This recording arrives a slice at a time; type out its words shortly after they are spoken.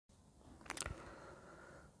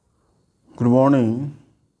Good morning,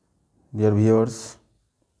 dear viewers.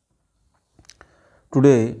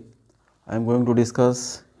 Today I am going to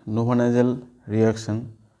discuss Knoevenagel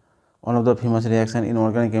reaction, one of the famous reaction in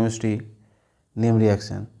organic chemistry, name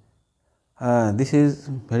reaction. This is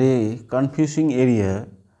very confusing area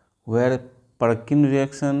where Perkin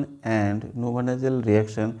reaction and Knoevenagel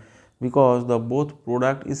reaction, because the both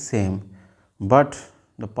product is same, but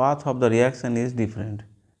the path of the reaction is different.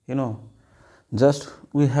 Just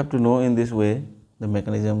we have to know in this way the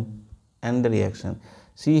mechanism and the reaction.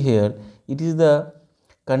 See here, it is the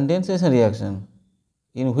condensation reaction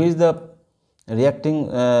in which the reacting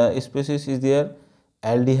species is there,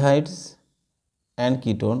 aldehydes and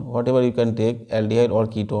ketone, whatever you can take, aldehyde or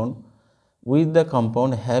ketone, with the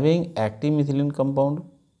compound having active methylene compound,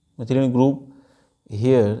 methylene group.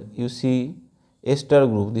 Here you see ester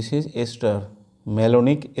group, this is ester,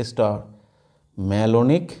 malonic ester,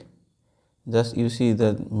 malonic, just you see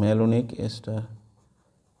the malonic ester,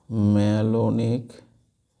 malonic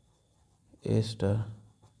ester,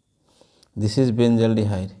 this is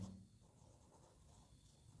benzaldehyde,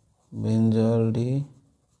 benzaldehyde,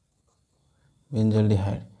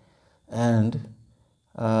 and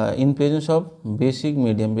in presence of basic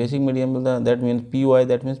medium that means PY,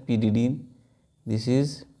 that means pyridine, this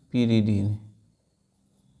is pyridine,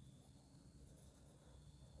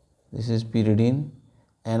 this is pyridine,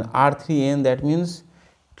 and R3N, that means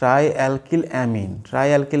trialkylamine,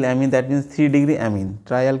 that means 3-degree amine,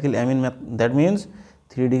 trialkylamine, that means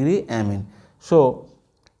 3-degree amine. So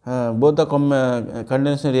both the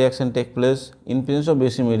condensation reaction take place in presence of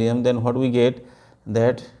basic medium. Then what we get,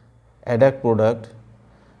 that adduct product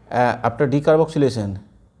after decarboxylation,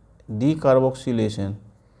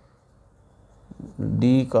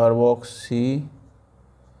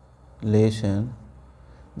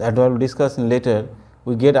 that I will discuss in later,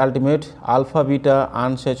 we get ultimate alpha beta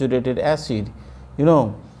unsaturated acid.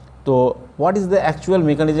 So what is the actual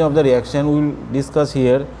mechanism of the reaction, we will discuss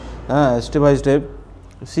here step by step.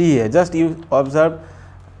 See here, just you observe,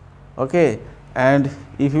 okay, and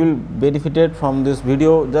if you will benefited from this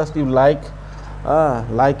video, just you like a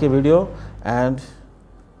video and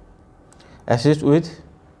assist with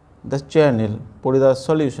the channel Porida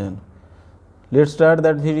solution. Let's start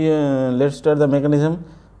that video. Let's start the mechanism.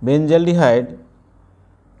 Benzaldehyde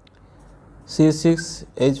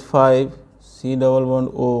C6H5C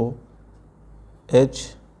O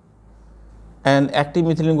and active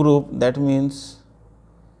methylene group, that means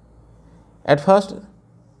at first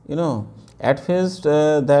that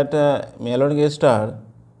malonic ester,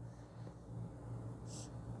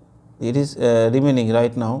 it is remaining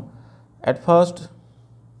right now. At first,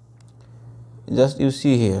 just you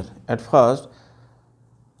see here, at first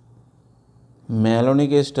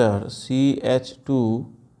malonic ester CH2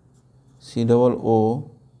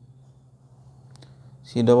 COO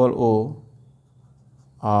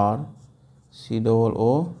R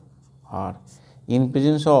in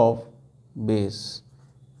presence of base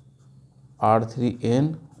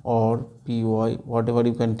R3N or PY, whatever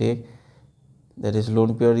you can take, that is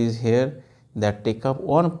lone pair is here, that take up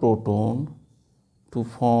one proton to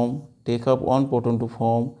form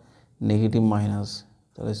negative minus,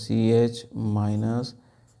 that is CH minus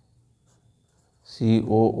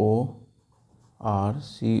COO R,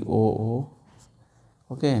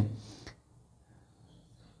 okay.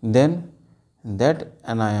 Then that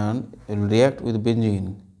anion will react with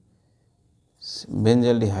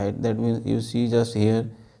benzaldehyde, that means you see just here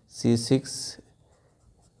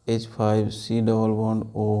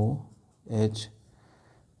C6H5C11OH,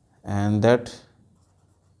 and that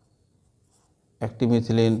active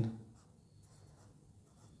methylene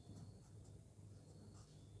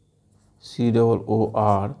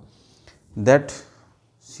COOR, that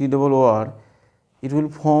COOR, it will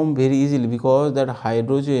form very easily because that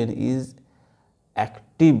hydrogen is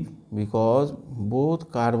active, because both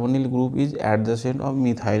carbonyl group is adjacent of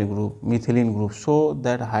methylene group, so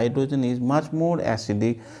that hydrogen is much more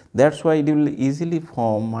acidic. That's why it will easily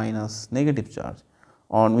form minus negative charge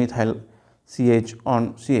on methyl CH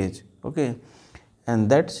on CH, okay, and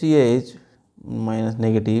that CH minus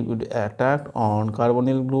negative would attack on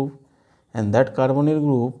carbonyl group, and that carbonyl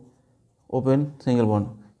group open single bond.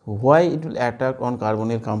 Why it will attack on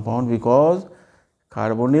carbonyl compound? Because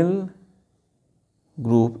carbonyl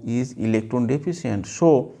group is electron deficient,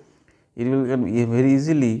 so it will very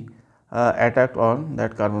easily attack on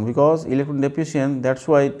that carbon, because electron deficient, that's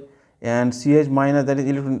why, and CH minus, that is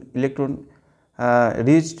electron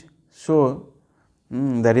reached, so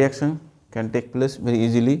the reaction can take place very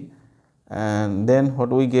easily. And then what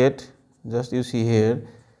we get, just you see here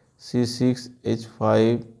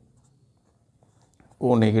C6H5O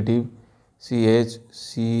negative CH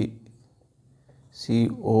C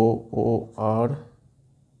COOR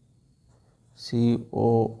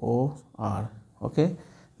COOR. Okay,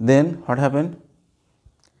 then what happened?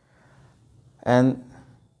 And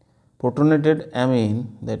protonated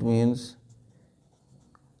amine, that means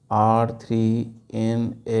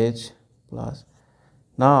R3NH plus.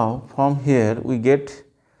 Now from here we get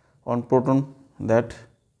one proton, that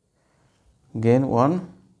gain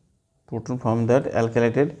one proton from that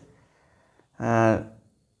alkylated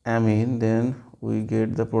amine, then we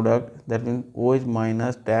get the product, that means OH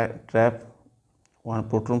minus trap one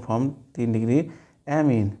proton from 3-degree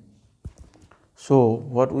amine. So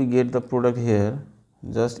what we get the product here,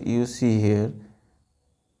 just you see here,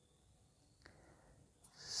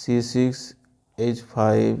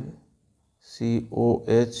 C6H5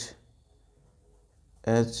 COH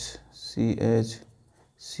HCH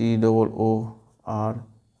COOR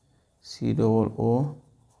COOR.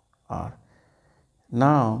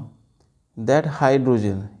 Now that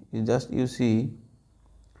hydrogen, you see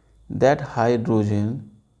that hydrogen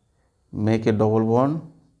make a double bond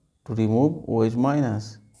to remove OH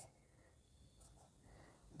minus.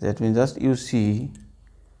 That means just you see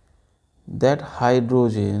that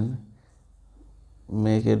hydrogen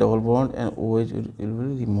make a double bond and OH will be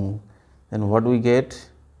removed. Then what we get?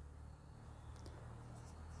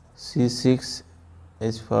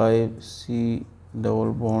 C6H5 C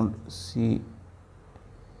double bond C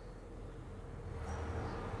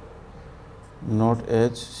not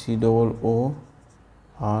H C double O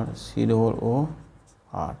R C double O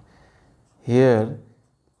R. Here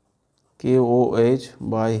KOH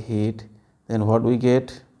by heat, then what we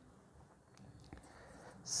get?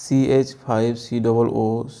 CH5 C double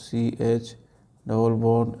O CH double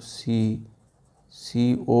bond C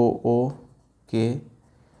COOK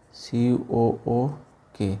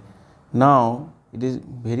COOK. Now it is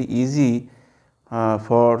very easy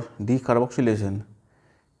for decarboxylation.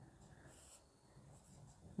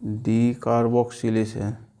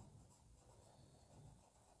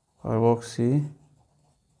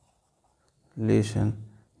 Carboxylation.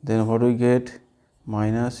 Then what we get?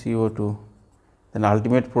 Minus CO2. Then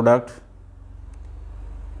ultimate product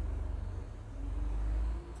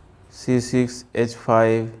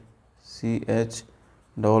C6H5 CH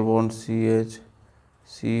double bond CH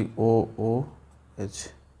COOH.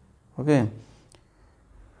 Okay,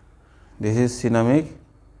 this is cinnamic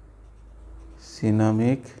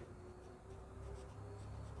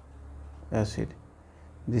acid.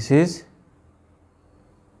 This is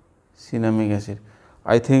cinnamic acid.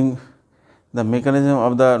 I think the mechanism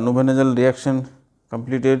of the Knoevenagel reaction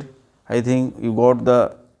completed. I think you got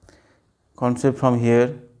the concept from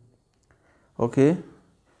here. Okay.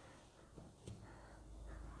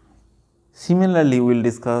 Similarly, we will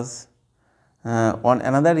discuss on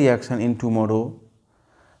another reaction in tomorrow,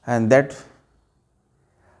 and that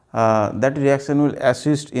reaction will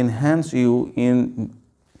enhance you in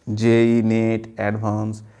JEE, NET,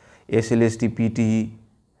 Advanced, SLST PT,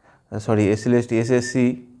 SLST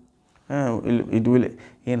SSC. It will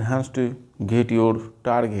enhance to get your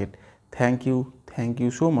target. Thank you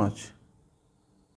so much.